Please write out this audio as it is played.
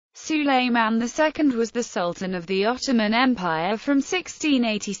Suleiman II was the Sultan of the Ottoman Empire from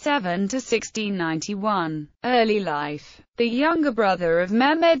 1687 to 1691. Early life. The younger brother of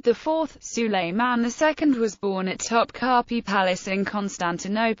Mehmed IV, Suleiman II was born at Topkapi Palace in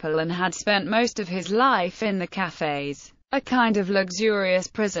Constantinople and had spent most of his life in the cafes, a kind of luxurious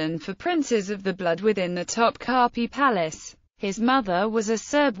prison for princes of the blood within the Topkapi Palace. His mother was a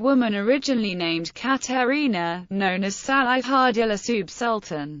Serb woman originally named Katerina, known as Salih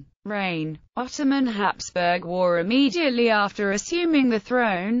Sultan. Reign. Ottoman Habsburg War. Immediately after assuming the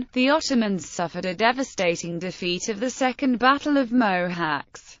throne, the Ottomans suffered a devastating defeat of the Second Battle of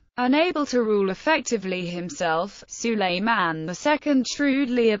Mohacs. Unable to rule effectively himself, Suleiman II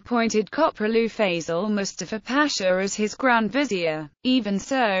shrewdly appointed Khosrow Faisal Mustafa Pasha as his Grand Vizier. Even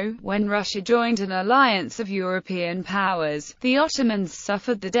so, when Russia joined an alliance of European powers, the Ottomans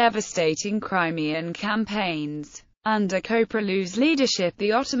suffered the devastating Crimean campaigns. Under Khosrow's leadership,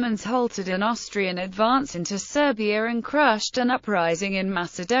 the Ottomans halted an Austrian advance into Serbia and crushed an uprising in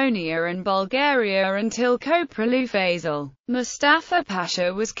Macedonia and Bulgaria until Khosrow Faisal Mustafa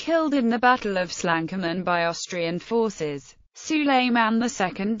Pasha was killed in the Battle of Slankamen by Austrian forces. Suleiman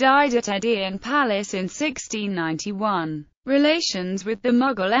II died at Edian Palace in 1691. Relations with the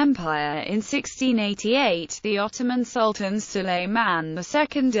Mughal Empire. In 1688, the Ottoman Sultan Suleiman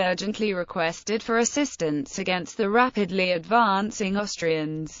II urgently requested for assistance against the rapidly advancing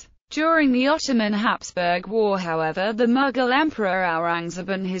Austrians. During the Ottoman-Habsburg War, however, the Mughal Emperor Aurangzeb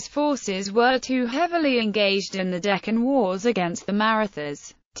and his forces were too heavily engaged in the Deccan Wars against the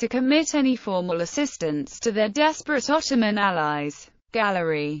Marathas to commit any formal assistance to their desperate Ottoman allies.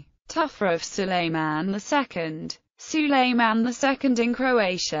 Gallery. Tufra of Suleiman II. Suleiman II in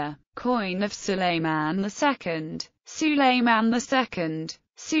Croatia. Coin of Suleiman II. Suleiman II.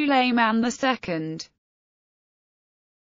 Suleiman II.